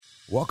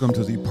Welcome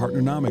to the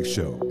Partnernomics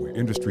Show, where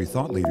industry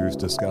thought leaders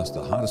discuss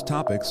the hottest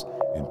topics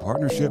in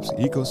partnerships,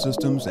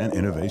 ecosystems, and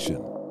innovation.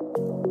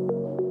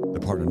 The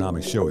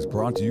Partnernomics Show is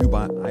brought to you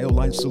by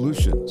IOLite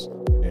Solutions,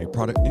 a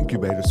product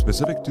incubator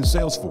specific to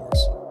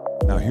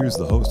Salesforce. Now here's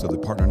the host of the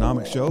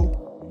Partnernomics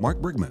Show, Mark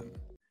Brigman.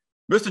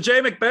 Mr.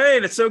 Jay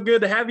McBain, it's so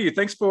good to have you.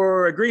 Thanks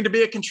for agreeing to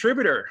be a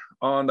contributor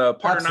on the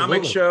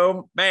Partnernomics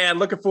Show. Man,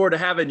 looking forward to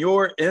having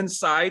your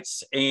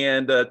insights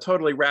and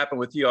totally rapping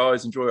with you. I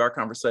always enjoy our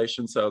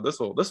conversation, so this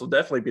will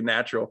definitely be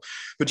natural.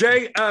 But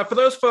Jay, for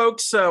those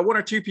folks, one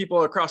or two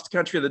people across the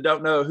country that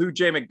don't know who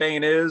Jay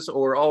McBain is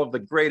or all of the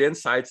great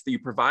insights that you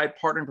provide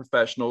partnering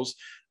professionals,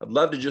 I'd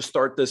love to just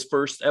start this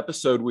first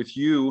episode with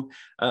you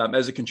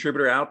as a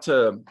contributor out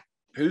to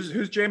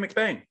who's Jay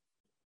McBain?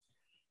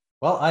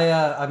 Well,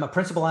 I'm a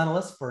principal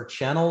analyst for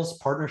channels,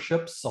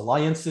 partnerships,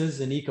 alliances,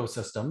 and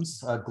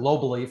ecosystems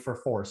globally for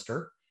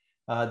Forrester.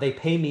 They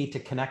pay me to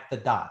connect the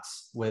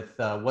dots with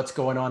what's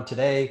going on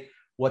today,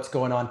 what's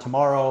going on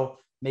tomorrow,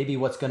 maybe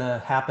what's going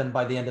to happen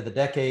by the end of the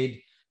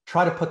decade.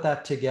 Try to put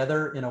that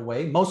together in a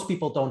way. Most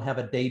people don't have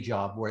a day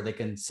job where they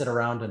can sit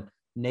around and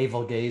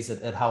navel gaze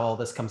at how all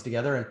this comes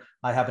together. And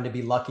I happen to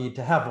be lucky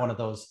to have one of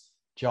those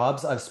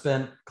jobs. I've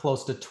spent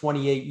close to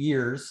 28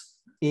 years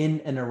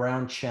in and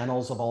around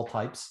channels of all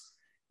types.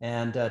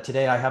 And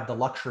today I have the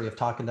luxury of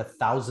talking to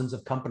thousands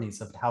of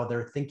companies of how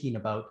they're thinking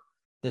about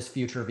this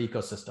future of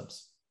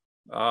ecosystems.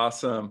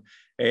 Awesome.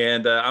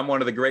 And I'm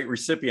one of the great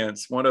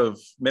recipients, one of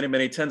many,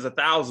 many tens of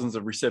thousands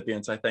of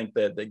recipients, I think,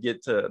 that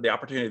get to the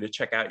opportunity to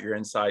check out your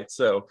insights.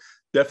 So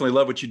definitely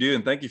love what you do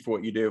and thank you for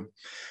what you do.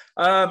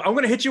 I'm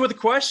going to hit you with a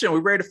question. We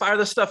ready to fire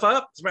this stuff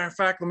up? As a matter of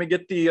fact, let me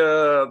get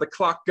the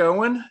clock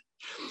going.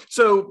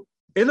 So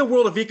in the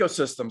world of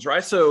ecosystems,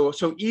 right? So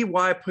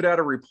EY put out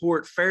a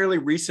report fairly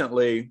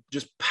recently,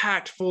 just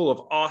packed full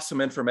of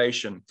awesome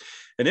information.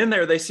 And in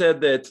there, they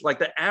said that like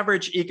the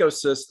average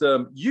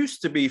ecosystem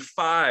used to be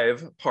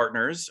 5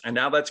 partners, and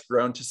now that's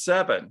grown to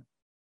 7.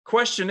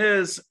 Question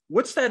is,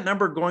 what's that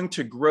number going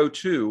to grow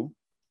to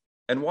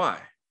and why?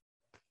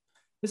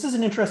 This is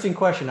an interesting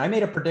question. I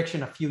made a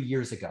prediction a few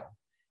years ago.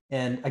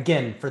 And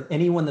again, for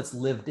anyone that's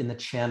lived in the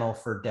channel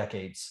for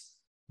decades,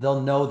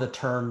 they'll know the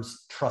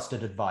terms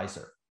trusted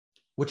advisor,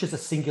 which is a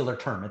singular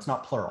term. It's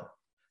not plural.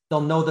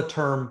 They'll know the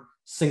term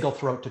single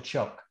throat to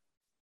choke.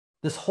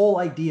 This whole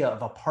idea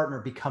of a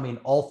partner becoming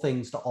all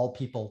things to all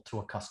people to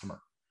a customer.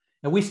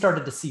 And we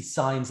started to see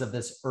signs of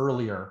this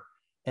earlier.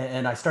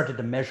 And I started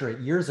to measure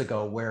it years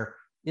ago where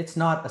it's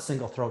not a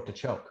single throat to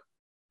choke.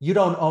 You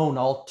don't own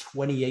all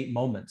 28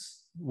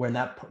 moments when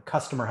that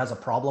customer has a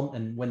problem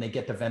and when they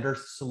get to vendor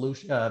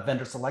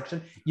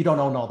selection, you don't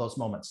own all those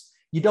moments.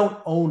 You don't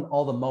own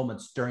all the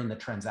moments during the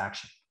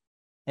transaction.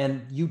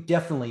 And you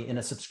definitely, in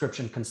a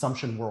subscription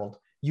consumption world,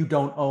 you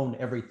don't own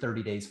every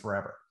 30 days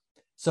forever.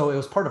 So it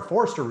was part of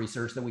Forrester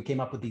research that we came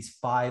up with these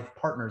 5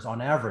 partners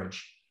on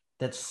average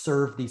that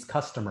serve these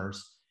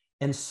customers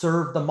and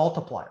serve the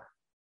multiplier.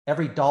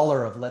 Every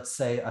dollar of, let's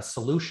say, a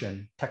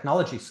solution,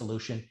 technology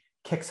solution,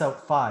 kicks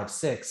out $5,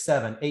 $6,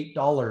 $7,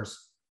 $8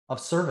 of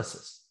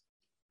services.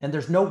 And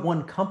there's no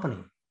one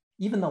company,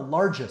 even the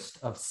largest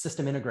of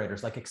system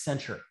integrators like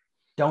Accenture,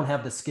 don't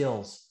have the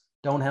skills,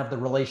 don't have the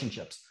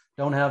relationships,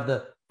 don't have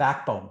the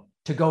backbone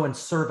to go and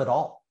serve it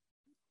all.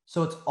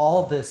 So it's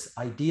all this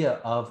idea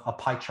of a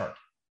pie chart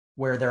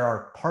where there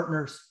are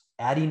partners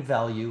adding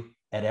value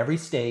at every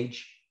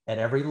stage, at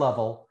every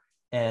level,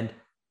 and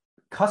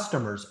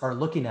customers are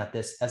looking at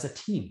this as a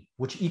team,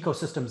 which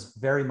ecosystems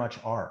very much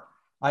are.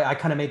 I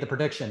kind of made the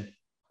prediction,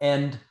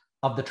 end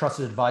of the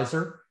trusted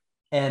advisor,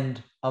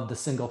 end of the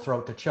single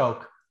throat to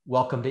choke.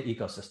 Welcome to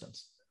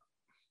ecosystems.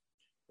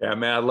 Yeah,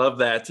 man, I love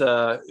that.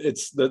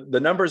 It's the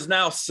number's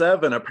now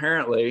 7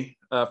 apparently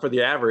for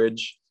the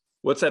average.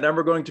 What's that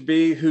number going to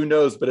be? Who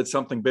knows? But it's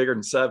something bigger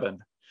than 7.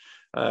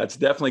 It's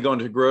definitely going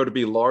to grow to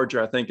be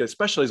larger, I think,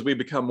 especially as we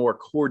become more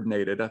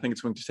coordinated. I think it's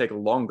going to take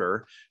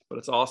longer, but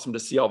it's awesome to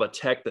see all the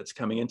tech that's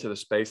coming into the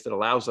space that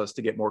allows us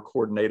to get more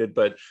coordinated.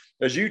 But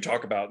as you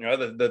talk about, you know,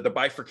 the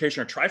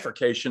bifurcation or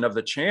trifurcation of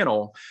the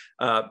channel,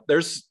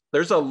 there's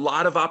a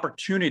lot of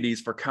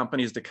opportunities for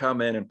companies to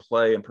come in and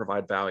play and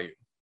provide value.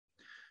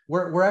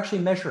 We're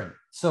actually measuring.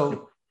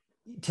 So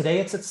today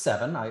it's at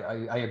 7.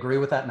 I agree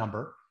with that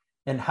number.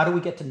 And how do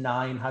we get to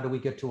 9? How do we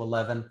get to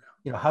 11?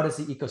 You know, how does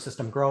the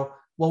ecosystem grow?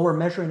 Well, we're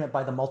measuring it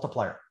by the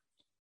multiplier.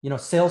 You know,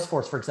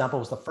 Salesforce, for example,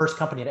 was the first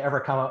company to ever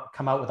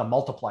come out with a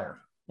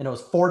multiplier. And it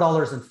was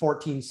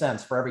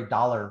 $4.14 for every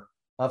dollar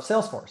of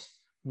Salesforce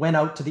went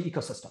out to the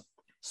ecosystem.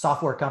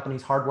 Software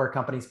companies, hardware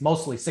companies,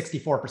 mostly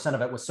 64%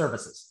 of it was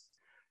services.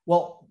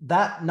 Well,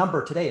 that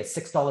number today is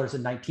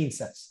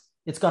 $6.19.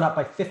 It's gone up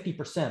by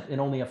 50% in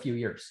only a few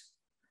years.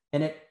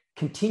 And it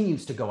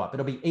continues to go up.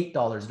 It'll be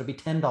 $8, it'll be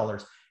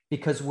 $10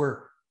 because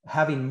we're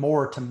having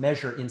more to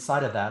measure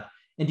inside of that.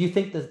 And do you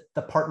think that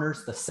the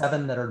partners, the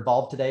 7 that are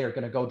involved today, are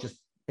going to go just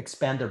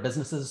expand their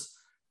businesses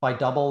by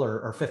double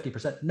or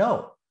 50%?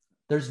 No,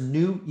 there's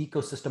new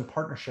ecosystem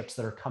partnerships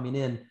that are coming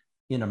in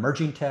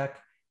emerging tech,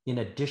 in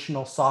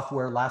additional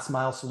software, last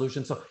mile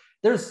solutions. So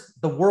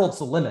the world's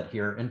the limit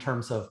here in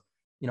terms of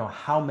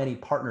how many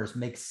partners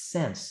make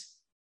sense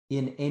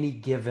in any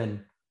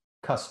given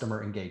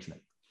customer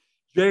engagement.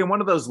 Jay, in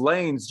one of those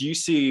lanes, do you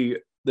see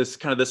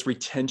this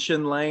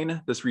retention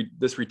lane,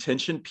 this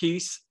retention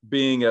piece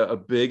being a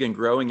big and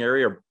growing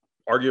area, or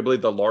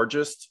arguably the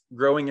largest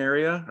growing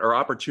area or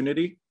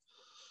opportunity?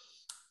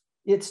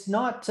 It's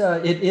not,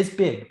 it is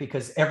big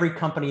because every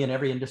company in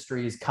every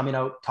industry is coming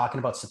out talking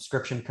about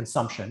subscription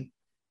consumption,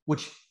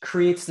 which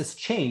creates this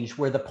change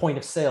where the point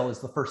of sale is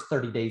the first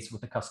 30 days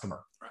with the customer.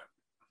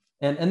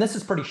 Right. And this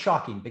is pretty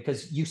shocking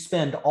because you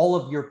spend all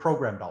of your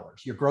program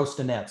dollars, your gross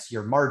to nets,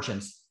 your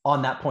margins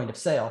on that point of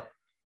sale,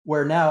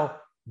 where now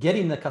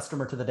getting the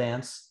customer to the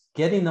dance,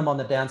 getting them on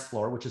the dance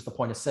floor, which is the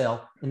point of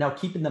sale, and now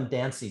keeping them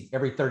dancing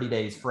every 30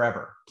 days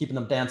forever, keeping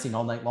them dancing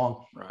all night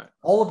long. Right.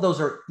 All of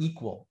those are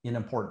equal in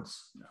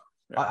importance. Yeah.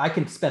 Yeah. I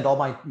can spend all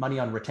my money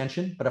on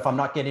retention, but if I'm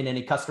not getting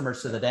any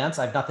customers to the dance,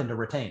 I have nothing to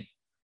retain.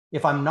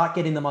 If I'm not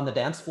getting them on the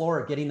dance floor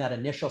or getting that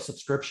initial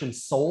subscription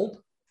sold,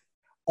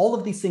 all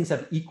of these things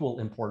have equal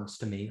importance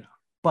to me.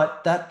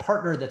 But that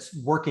partner that's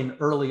working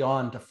early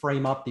on to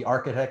frame up the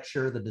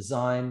architecture, the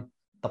design,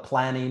 the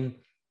planning,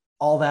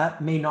 all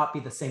that may not be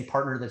the same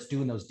partner that's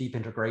doing those deep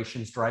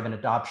integrations, driving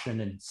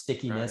adoption and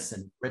stickiness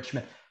and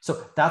enrichment.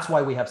 So that's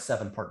why we have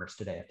 7 partners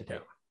today at the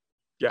table.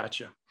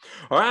 Gotcha.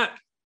 All right.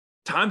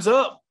 Time's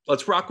up.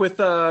 Let's rock with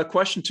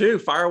question 2.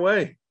 Fire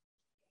away.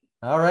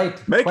 All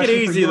right. Make it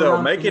easy,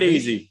 though. Make it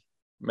easy.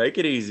 Make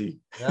it easy.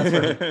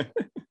 That's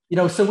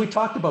right. So we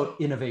talked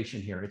about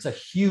innovation here. It's a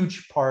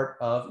huge part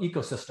of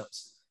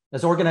ecosystems.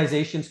 As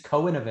organizations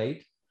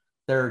co-innovate,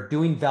 they're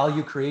doing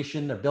value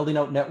creation, they're building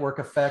out network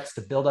effects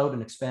to build out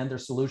and expand their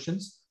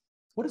solutions.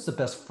 What is the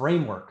best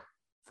framework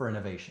for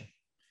innovation?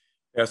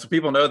 Yeah, so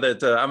people know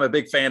that I'm a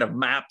big fan of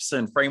maps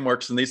and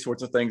frameworks and these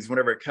sorts of things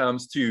whenever it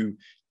comes to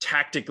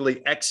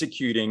tactically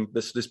executing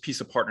this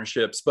piece of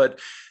partnerships. But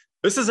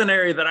this is an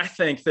area that I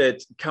think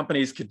that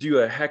companies could do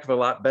a heck of a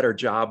lot better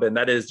job, and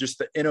that is just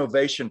the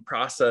innovation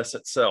process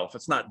itself.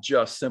 It's not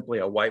just simply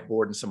a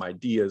whiteboard and some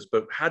ideas,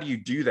 but how do you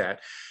do that?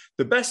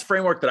 The best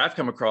framework that I've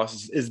come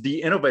across is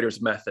the innovator's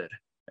method.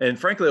 And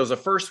frankly, it was the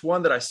first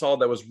one that I saw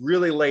that was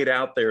really laid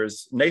out there.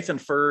 Is Nathan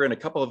Furr and a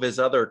couple of his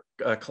other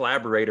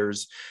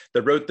collaborators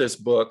that wrote this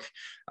book.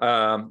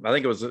 I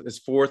think it was his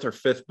 4th or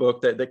 5th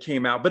book that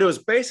came out, but it was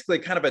basically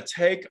kind of a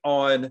take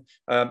on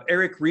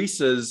Eric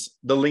Ries's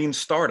The Lean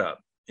Startup.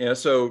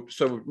 So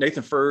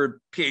Nathan Furr,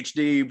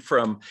 PhD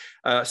from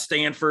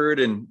Stanford,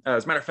 and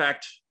as a matter of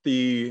fact,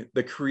 the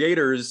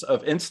creators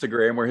of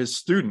Instagram were his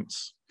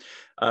students.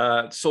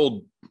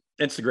 Sold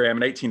Instagram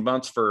in 18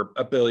 months for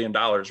 $1 billion,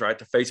 right,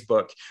 to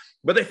Facebook.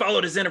 But they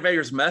followed his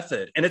innovator's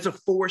method. And it's a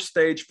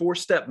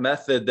 4-step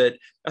method that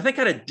I think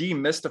kind of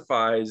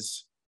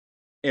demystifies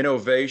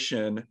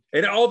innovation.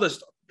 And all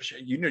this,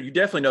 you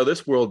definitely know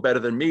this world better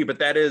than me, but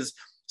that is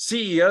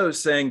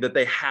CEOs saying that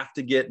they have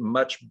to get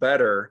much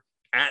better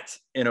at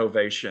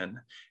innovation.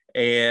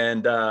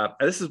 And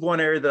this is one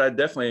area that I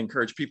definitely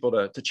encourage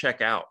people to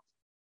check out.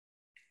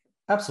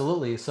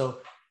 Absolutely. So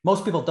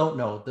most people don't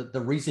know that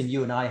the reason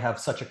you and I have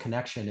such a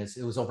connection is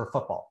it was over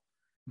football.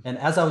 And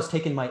as I was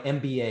taking my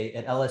MBA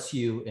at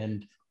LSU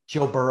and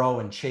Joe Burrow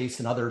and Chase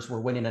and others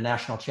were winning a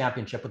national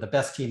championship with the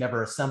best team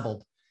ever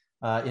assembled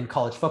in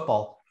college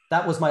football,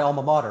 that was my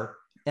alma mater.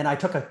 And I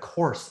took a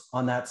course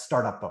on that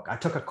startup book. I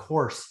took a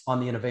course on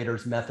the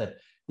innovator's method,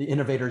 the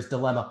innovator's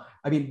dilemma.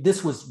 I mean,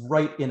 this was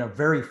right in a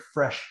very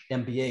fresh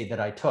MBA that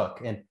I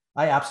took. And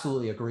I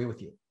absolutely agree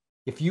with you.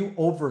 If you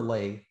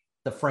overlay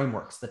the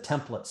frameworks, the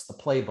templates, the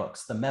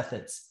playbooks, the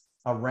methods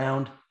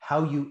around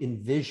how you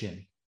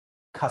envision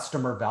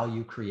customer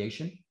value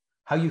creation,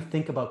 how you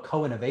think about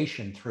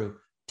co-innovation through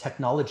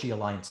technology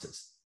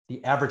alliances.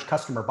 The average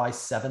customer buys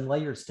 7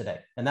 layers today,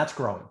 and that's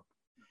growing.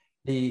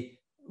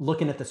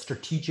 Looking at the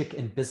strategic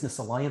and business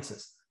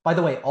alliances. By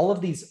the way, all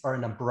of these are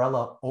an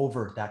umbrella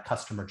over that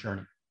customer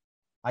journey.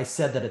 I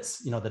said that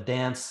it's the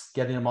dance,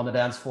 getting them on the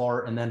dance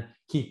floor, and then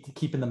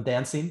keeping them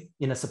dancing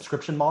in a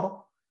subscription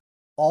model.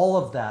 All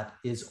of that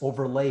is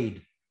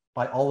overlaid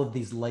by all of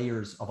these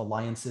layers of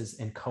alliances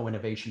and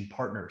co-innovation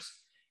partners.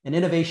 And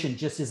innovation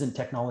just isn't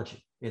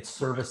technology. It's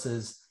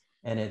services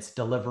and it's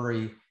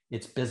delivery,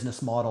 it's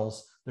business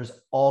models. There's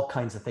all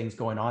kinds of things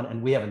going on,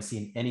 and we haven't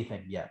seen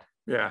anything yet.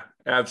 Yeah,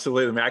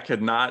 absolutely. I mean, I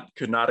could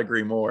not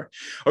agree more.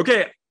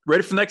 Okay,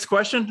 ready for the next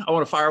question? I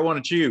want to fire one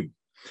at you.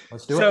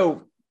 Let's do it.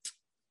 So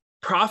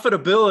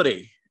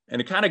profitability. And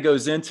it kind of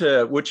goes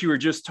into what you were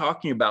just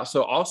talking about.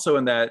 So also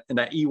in that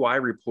EY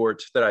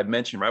report that I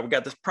mentioned, right? We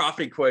got this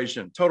profit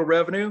equation, total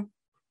revenue,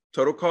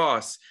 total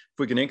costs. If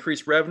we can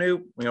increase revenue,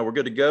 we're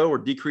good to go. We're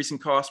decreasing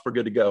costs, we're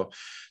good to go.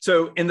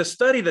 So in the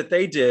study that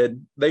they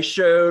did, they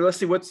showed, let's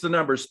see, what's the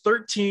numbers?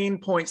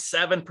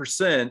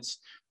 13.7%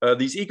 of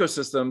these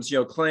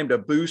ecosystems, claimed a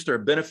boost or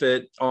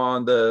benefit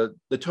on the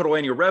total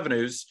annual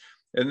revenues.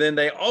 And then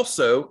they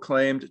also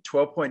claimed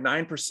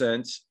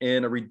 12.9%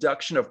 in a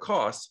reduction of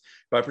costs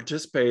by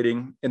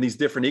participating in these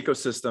different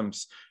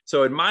ecosystems.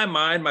 So in my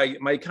mind, my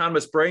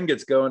economist brain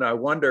gets going. I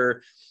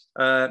wonder,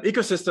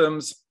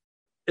 ecosystems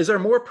is there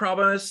more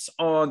promise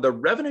on the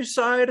revenue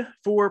side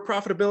for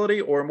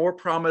profitability, or more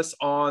promise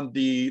on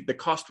the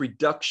cost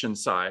reduction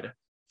side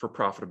for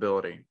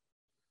profitability?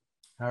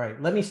 All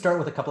right, let me start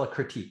with a couple of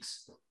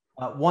critiques.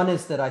 One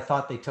is that I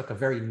thought they took a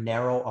very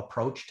narrow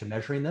approach to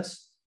measuring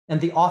this. And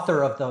the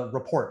author of the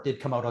report did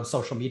come out on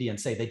social media and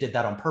say they did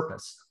that on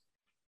purpose.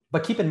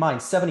 But keep in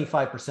mind,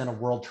 75% of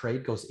world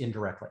trade goes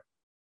indirectly.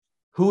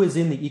 Who is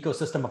in the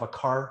ecosystem of a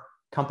car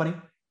company?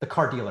 The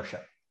car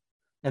dealership.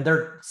 And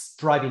they're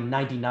driving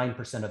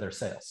 99% of their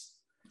sales.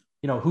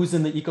 You know, who's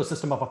in the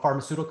ecosystem of a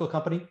pharmaceutical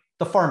company?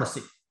 The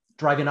pharmacy,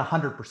 driving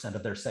 100%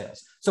 of their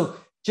sales. So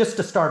just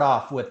to start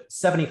off with,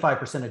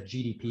 75% of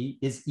GDP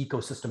is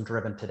ecosystem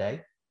driven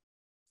today.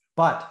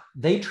 But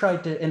they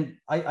tried to, and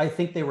I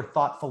think they were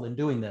thoughtful in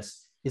doing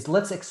this, is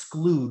let's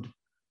exclude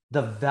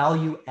the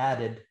value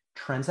added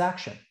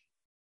transaction.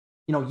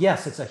 You know,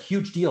 yes, it's a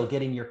huge deal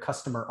getting your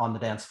customer on the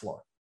dance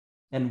floor.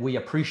 And we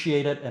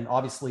appreciate it. And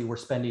obviously we're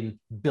spending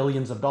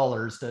billions of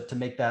dollars to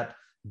make that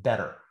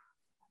better.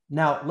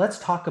 Now, let's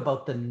talk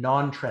about the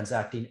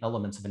non-transacting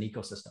elements of an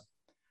ecosystem.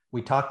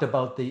 We talked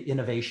about the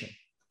innovation,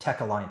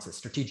 tech alliances,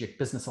 strategic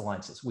business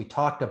alliances. We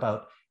talked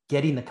about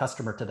getting the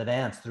customer to the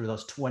dance through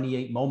those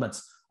 28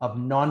 moments of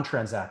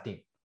non-transacting,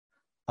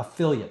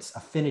 affiliates,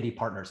 affinity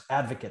partners,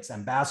 advocates,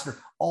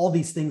 ambassadors, all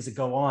these things that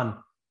go on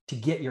to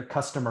get your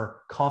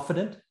customer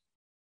confident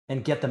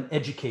and get them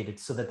educated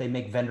so that they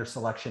make vendor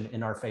selection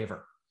in our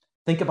favor.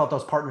 Think about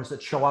those partners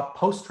that show up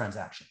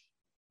post-transaction,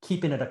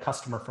 keeping it a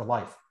customer for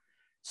life.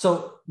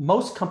 So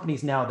most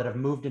companies now that have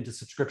moved into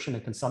subscription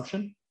and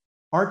consumption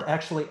aren't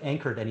actually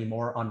anchored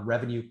anymore on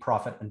revenue,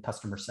 profit, and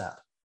customer sat.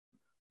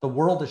 The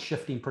world is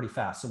shifting pretty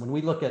fast. So when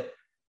we look at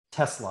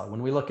Tesla,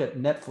 when we look at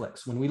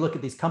Netflix, when we look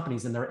at these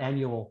companies and their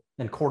annual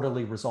and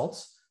quarterly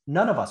results,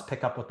 none of us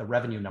pick up what the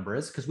revenue number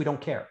is because we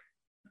don't care.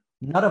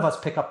 None of us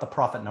pick up the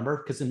profit number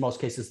because in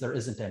most cases there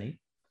isn't any.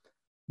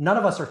 None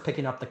of us are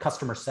picking up the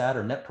customer sat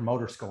or net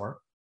promoter score.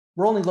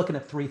 We're only looking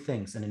at three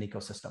things in an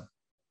ecosystem.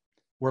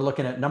 We're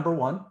looking at number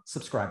one,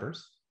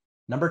 subscribers.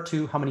 Number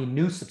two, how many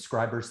new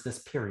subscribers this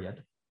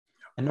period.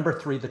 And number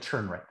three, the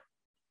churn rate.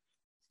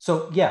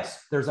 So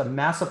yes, there's a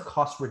massive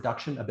cost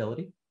reduction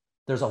ability.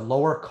 There's a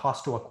lower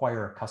cost to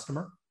acquire a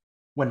customer.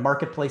 When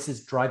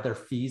marketplaces drive their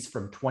fees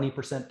from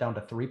 20% down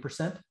to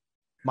 3%,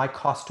 my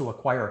cost to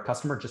acquire a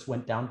customer just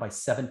went down by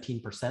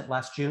 17%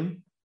 last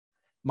June.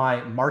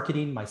 My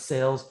marketing, my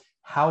sales,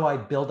 how I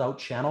build out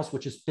channels,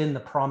 which has been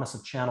the promise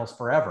of channels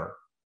forever,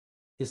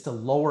 is to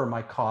lower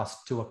my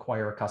cost to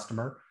acquire a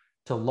customer,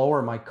 to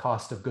lower my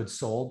cost of goods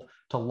sold,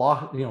 to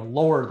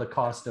lower the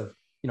cost of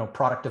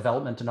product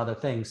development and other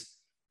things.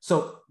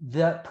 So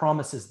that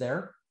promise is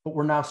there, but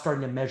we're now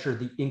starting to measure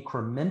the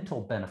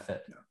incremental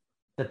benefit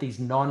that these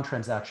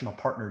non-transactional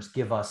partners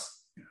give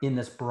us in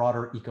this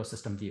broader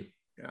ecosystem view.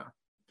 Yeah.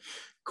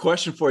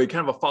 Question for you,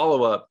 kind of a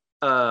follow-up.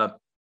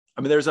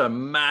 There's a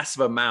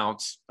massive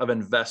amount of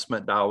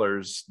investment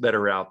dollars that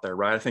are out there,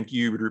 right? I think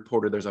you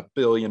reported there's $1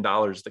 billion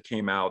that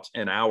came out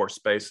in our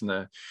space in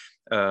the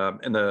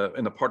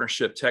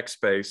partnership tech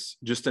space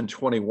just in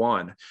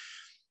 21.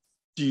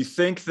 Do you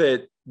think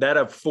that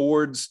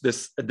affords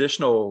this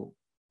additional,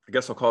 I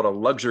guess I'll call it a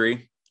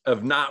luxury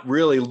of not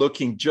really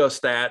looking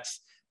just at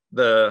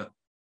the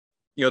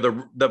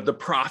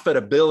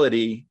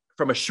profitability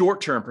from a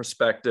short-term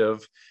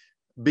perspective,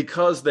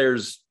 because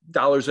there's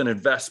dollars in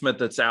investment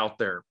that's out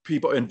there?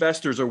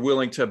 Investors are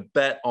willing to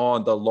bet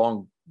on the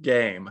long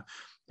game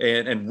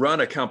and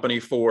run a company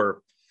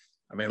for,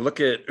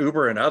 look at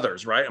Uber and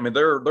others, right?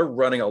 They're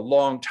running a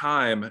long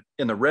time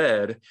in the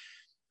red.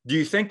 Do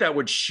you think that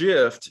would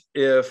shift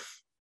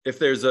if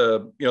there's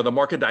the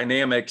market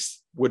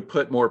dynamics would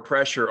put more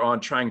pressure on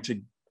trying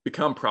to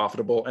become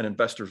profitable and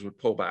investors would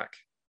pull back?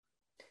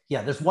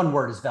 Yeah, there's one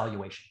word, is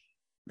valuation.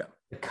 Yeah.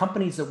 The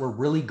companies that were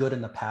really good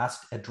in the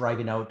past at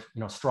driving out,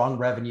 strong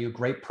revenue,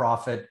 great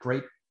profit,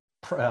 great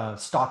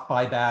stock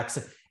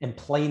buybacks, and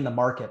playing the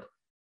market,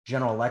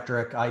 General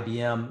Electric,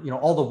 IBM,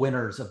 all the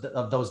winners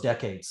of those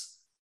decades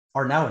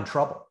are now in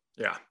trouble.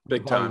 Yeah,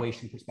 big time.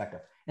 Valuation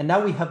perspective. And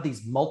now we have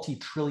these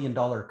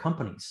multi-trillion-dollar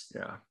companies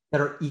that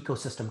are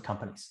ecosystem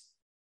companies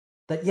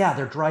that,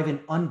 they're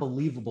driving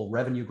unbelievable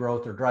revenue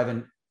growth. They're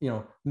driving,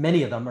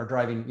 many of them are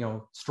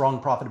driving,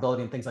 strong profitability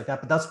and things like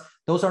that. But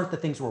those aren't the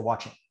things we're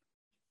watching.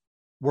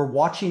 We're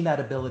watching that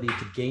ability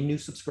to gain new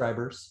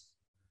subscribers,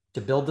 to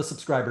build the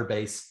subscriber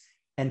base,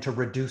 and to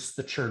reduce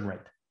the churn rate.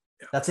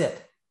 Yeah. That's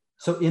it.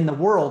 So in the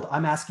world,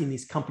 I'm asking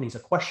these companies a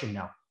question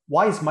now.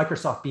 Why is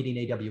Microsoft beating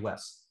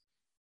AWS?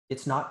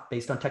 It's not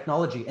based on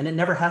technology, and it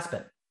never has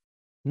been.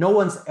 No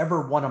one's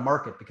ever won a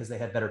market because they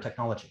had better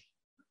technology.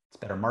 It's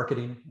better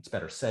marketing, it's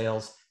better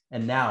sales,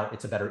 and now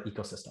it's a better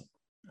ecosystem.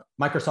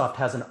 Microsoft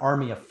has an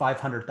army of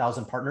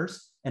 500,000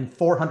 partners and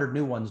 400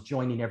 new ones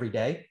joining every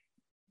day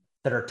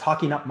that are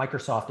talking up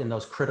Microsoft in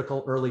those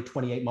critical early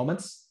 28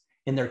 moments,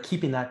 and they're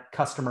keeping that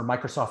customer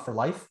Microsoft for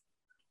life.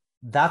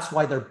 That's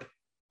why they're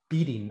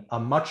beating a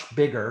much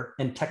bigger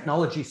and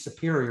technology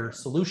superior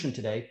solution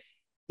today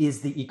is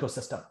the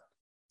ecosystem.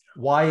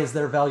 Why is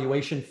their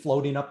valuation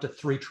floating up to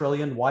 3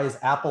 trillion? Why is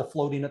Apple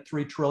floating at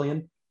 3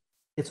 trillion?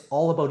 It's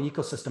all about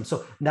ecosystem.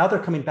 So now they're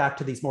coming back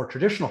to these more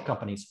traditional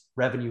companies,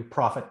 revenue,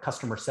 profit,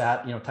 customer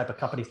sat, type of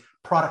companies,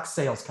 product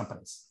sales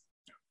companies,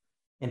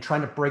 and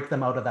trying to break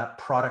them out of that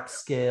product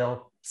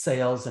scale,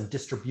 sales, and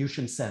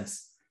distribution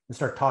sense and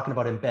start talking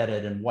about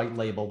embedded and white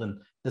labeled and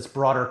this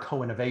broader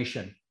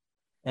co-innovation.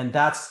 And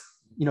that's,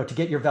 to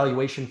get your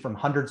valuation from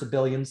hundreds of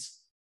billions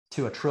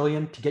to $1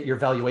 trillion, to get your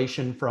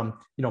valuation from,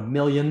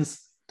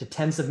 millions to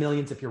tens of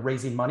millions if you're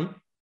raising money.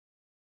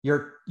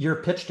 Your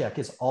pitch deck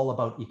is all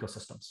about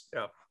ecosystems.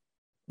 Yeah.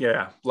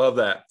 Yeah. Love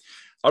that.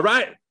 All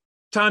right.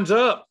 Time's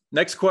up.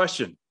 Next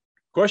question.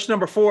 Question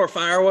number 4,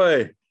 fire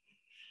away.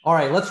 All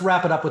right. Let's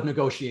wrap it up with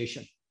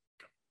negotiation.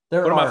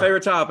 One of my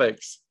favorite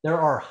topics. There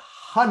are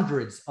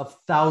hundreds of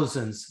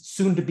thousands,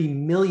 soon to be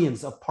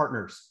millions of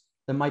partners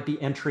that might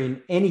be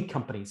entering any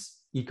company's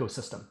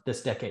ecosystem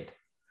this decade.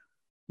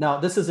 Now,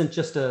 this isn't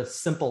just a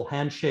simple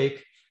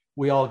handshake.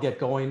 We all get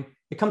going.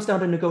 It comes down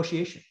to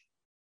negotiation.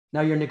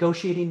 Now you're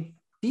negotiating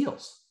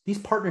deals. These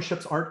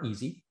partnerships aren't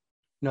easy.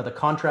 The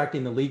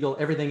contracting, the legal,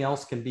 everything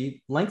else can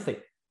be lengthy.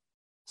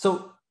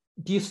 So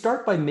do you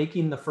start by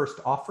making the first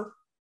offer,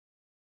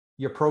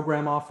 your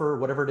program offer,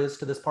 whatever it is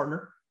to this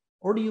partner?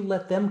 Or do you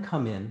let them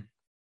come in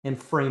and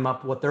frame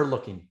up what they're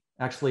looking,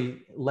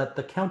 actually let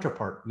the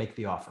counterpart make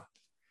the offer?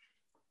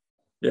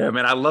 Yeah,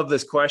 man, I love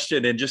this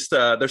question. And just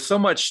there's so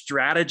much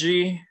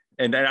strategy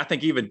and I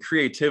think even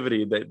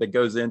creativity that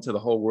goes into the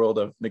whole world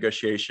of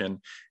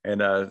negotiation.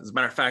 And as a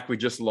matter of fact, we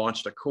just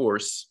launched a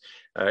course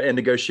in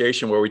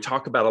negotiation where we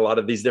talk about a lot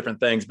of these different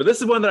things. But this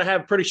is one that I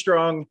have pretty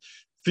strong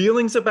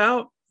feelings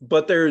about.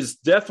 But there's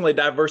definitely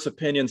diverse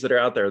opinions that are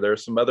out there. There are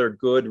some other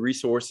good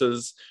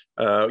resources,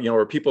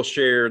 where people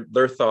share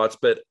their thoughts.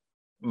 But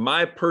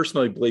my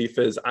personal belief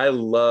is I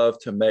love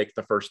to make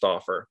the first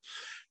offer.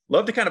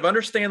 Love to kind of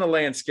understand the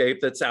landscape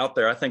that's out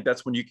there. I think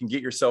that's when you can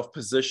get yourself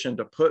positioned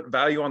to put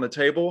value on the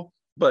table,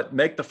 but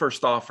make the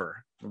first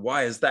offer.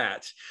 Why is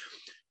that?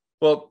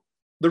 Well,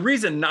 the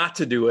reason not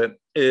to do it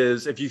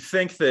is if you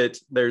think that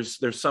there's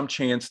some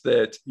chance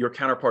that your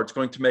counterpart's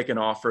going to make an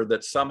offer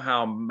that's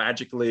somehow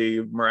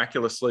magically,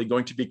 miraculously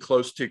going to be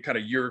close to kind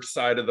of your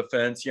side of the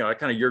fence,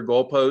 kind of your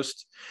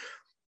goalpost.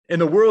 In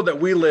the world that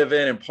we live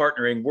in and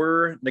partnering,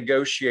 we're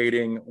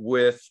negotiating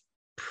with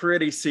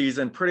pretty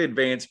seasoned, pretty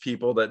advanced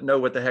people that know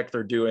what the heck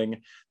they're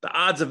doing. The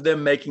odds of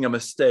them making a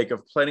mistake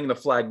of planting the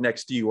flag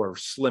next to you are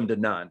slim to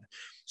none.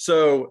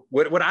 So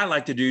what I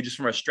like to do just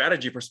from a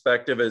strategy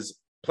perspective is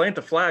plant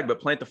the flag,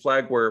 but plant the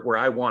flag where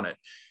I want it.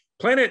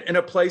 Plant it in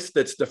a place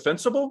that's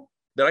defensible,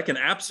 that I can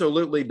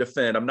absolutely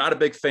defend. I'm not a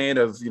big fan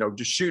of,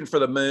 just shooting for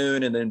the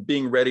moon and then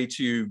being ready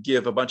to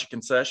give a bunch of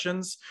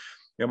concessions.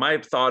 My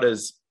thought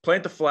is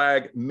plant the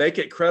flag, make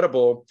it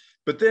credible.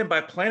 But then by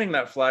planting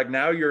that flag,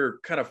 now you're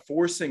kind of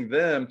forcing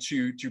them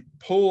to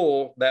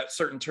pull that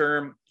certain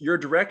term your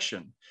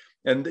direction.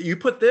 And you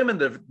put them in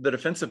the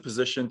defensive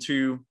position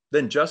to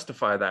then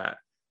justify that.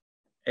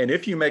 And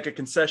if you make a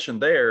concession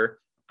there,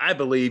 I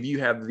believe you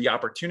have the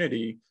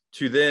opportunity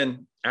to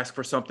then ask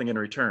for something in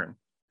return.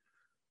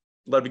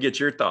 Love to get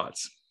your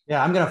thoughts.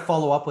 Yeah, I'm going to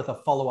follow up with a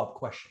follow-up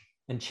question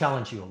and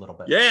challenge you a little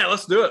bit. Yeah,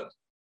 let's do it.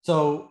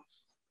 So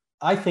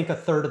I think a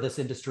third of this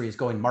industry is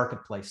going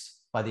marketplace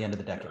by the end of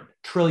the decade,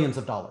 trillions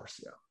of dollars,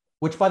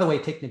 which, by the way,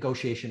 take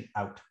negotiation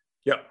out.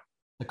 Yep.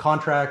 The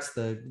contracts,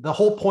 the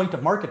whole point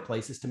of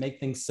marketplace is to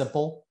make things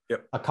simple.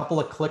 Yep. A couple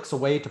of clicks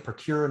away to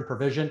procure and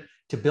provision,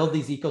 to build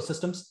these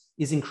ecosystems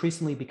is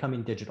increasingly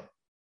becoming digital.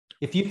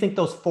 If you think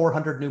those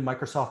 400 new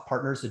Microsoft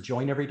partners that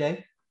join every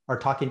day are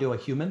talking to a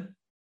human,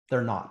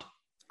 they're not.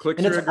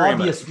 And it's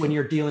obvious when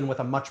you're dealing with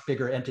a much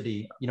bigger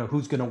entity,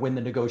 who's going to win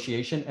the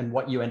negotiation and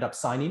what you end up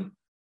signing.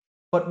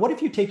 But what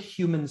if you take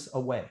humans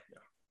away?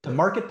 The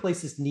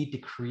marketplaces need to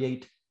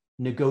create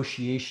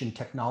negotiation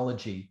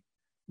technology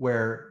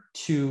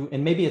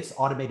and maybe it's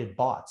automated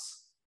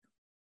bots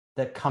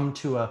that come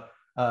to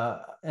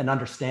an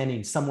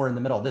understanding somewhere in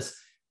the middle, this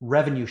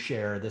revenue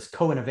share, this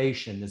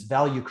co-innovation, this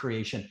value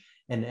creation,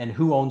 and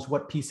who owns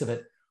what piece of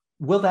it.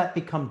 Will that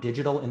become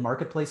digital in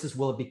marketplaces?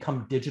 Will it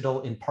become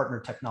digital in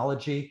partner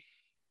technology?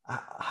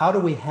 How do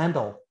we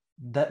handle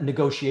that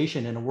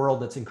negotiation in a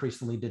world that's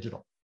increasingly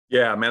digital?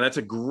 Yeah, man, that's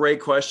a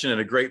great question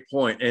and a great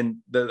point. And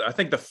I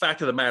think the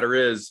fact of the matter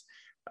is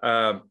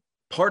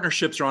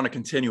partnerships are on a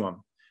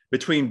continuum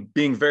between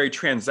being very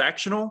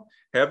transactional.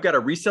 Hey, I've got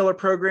a reseller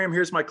program.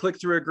 Here's my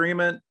click-through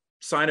agreement.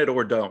 Sign it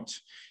or don't.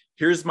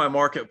 Here's my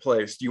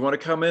marketplace. Do you want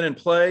to come in and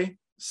play?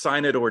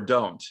 Sign it or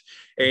don't.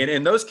 And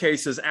in those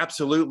cases,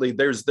 absolutely,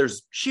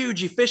 there's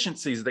huge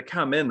efficiencies that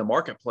come in the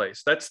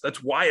marketplace.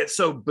 That's why it's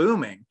so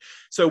booming.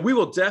 So we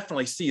will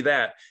definitely see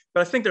that.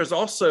 But I think there's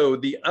also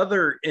the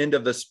other end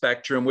of the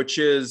spectrum, which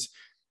is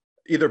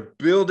either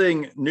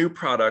building new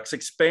products,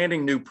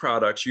 expanding new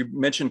products. You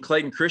mentioned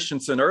Clayton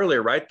Christensen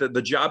earlier, right?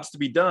 The jobs to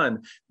be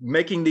done,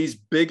 making these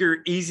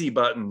bigger, easy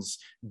buttons,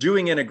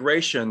 doing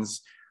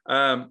integrations.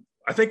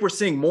 I think we're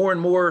seeing more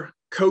and more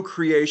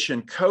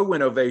co-creation,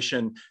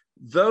 co-innovation.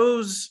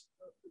 Those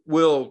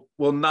will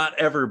not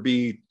ever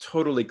be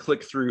totally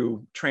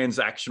click-through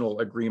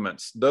transactional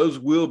agreements. Those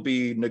will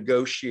be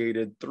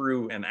negotiated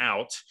through and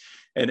out.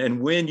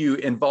 And when you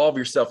involve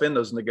yourself in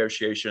those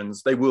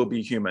negotiations, they will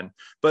be human.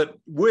 But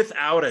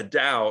without a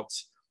doubt,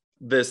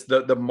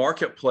 the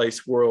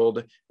marketplace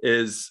world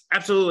is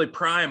absolutely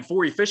prime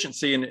for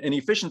efficiency, and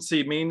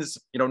efficiency means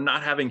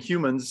not having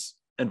humans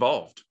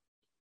involved.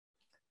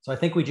 So I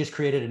think we just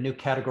created a new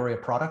category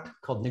of product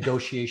called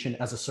negotiation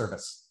as a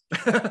service.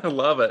 I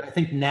love it. I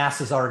think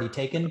NAS is already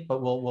taken,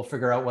 but we'll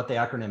figure out what the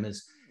acronym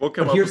is. But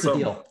here's the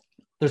deal.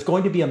 There's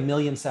going to be 1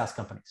 million SaaS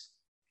companies.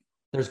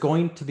 There's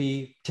going to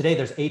be, today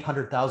there's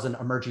 800,000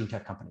 emerging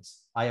tech companies,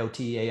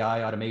 IoT,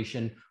 AI,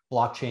 automation,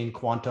 blockchain,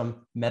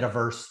 quantum,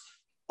 metaverse,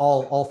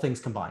 all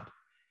things combined.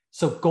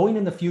 So going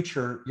in the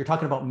future, you're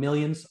talking about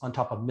millions on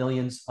top of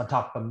millions, on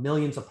top of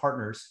millions of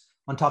partners,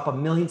 on top of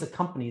millions of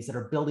companies that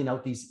are building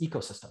out these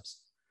ecosystems.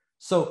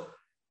 So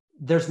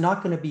there's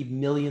not going to be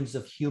millions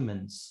of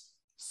humans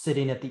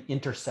sitting at the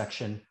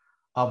intersection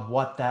of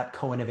what that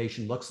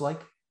co-innovation looks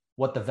like,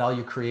 what the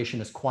value creation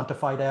is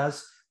quantified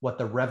as, what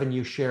the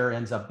revenue share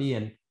ends up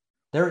being.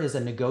 There is a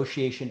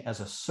negotiation as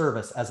a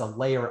service, as a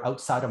layer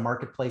outside of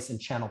marketplace and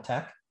channel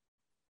tech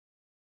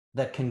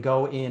that can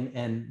go in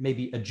and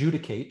maybe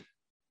adjudicate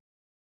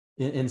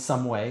in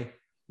some way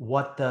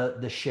what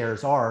the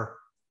shares are,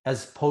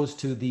 as opposed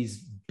to these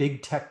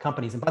big tech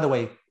companies. And by the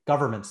way,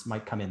 governments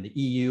might come in, the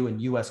EU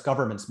and US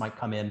governments might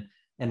come in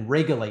and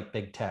regulate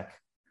big tech,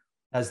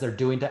 as they're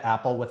doing to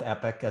Apple with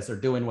Epic, as they're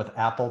doing with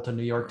Apple to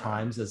New York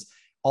Times, as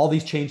all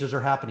these changes are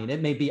happening.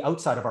 It may be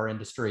outside of our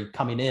industry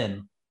coming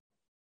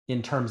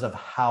in terms of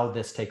how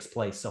this takes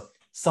place. So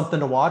something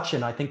to watch.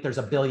 And I think there's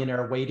a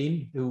billionaire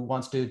waiting who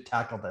wants to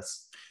tackle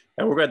this.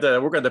 And we're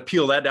going to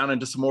peel that down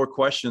into some more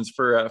questions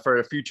for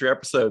a future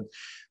episode.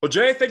 Well,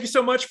 Jay, thank you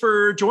so much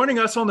for joining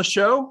us on the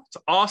show. It's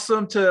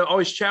awesome to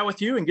always chat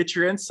with you and get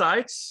your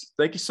insights.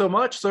 Thank you so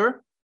much, sir.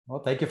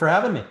 Well, thank you for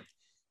having me.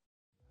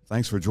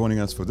 Thanks for joining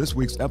us for this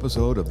week's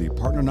episode of the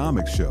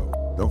Partnernomics Show.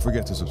 Don't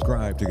forget to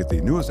subscribe to get the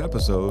newest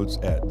episodes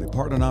at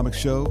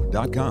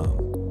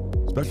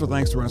thepartnernomicshow.com. Special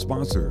thanks to our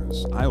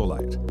sponsors,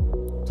 IOLITE.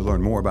 To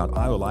learn more about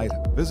IOLITE,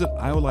 visit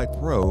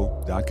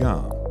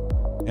iolitepro.com.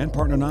 And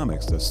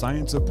Partnernomics, the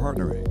science of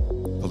partnering.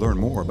 To learn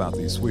more about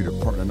the suite of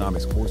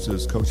Partnernomics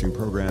courses, coaching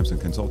programs, and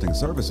consulting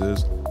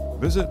services,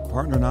 visit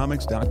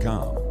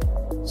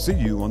partnernomics.com. See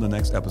you on the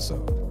next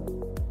episode.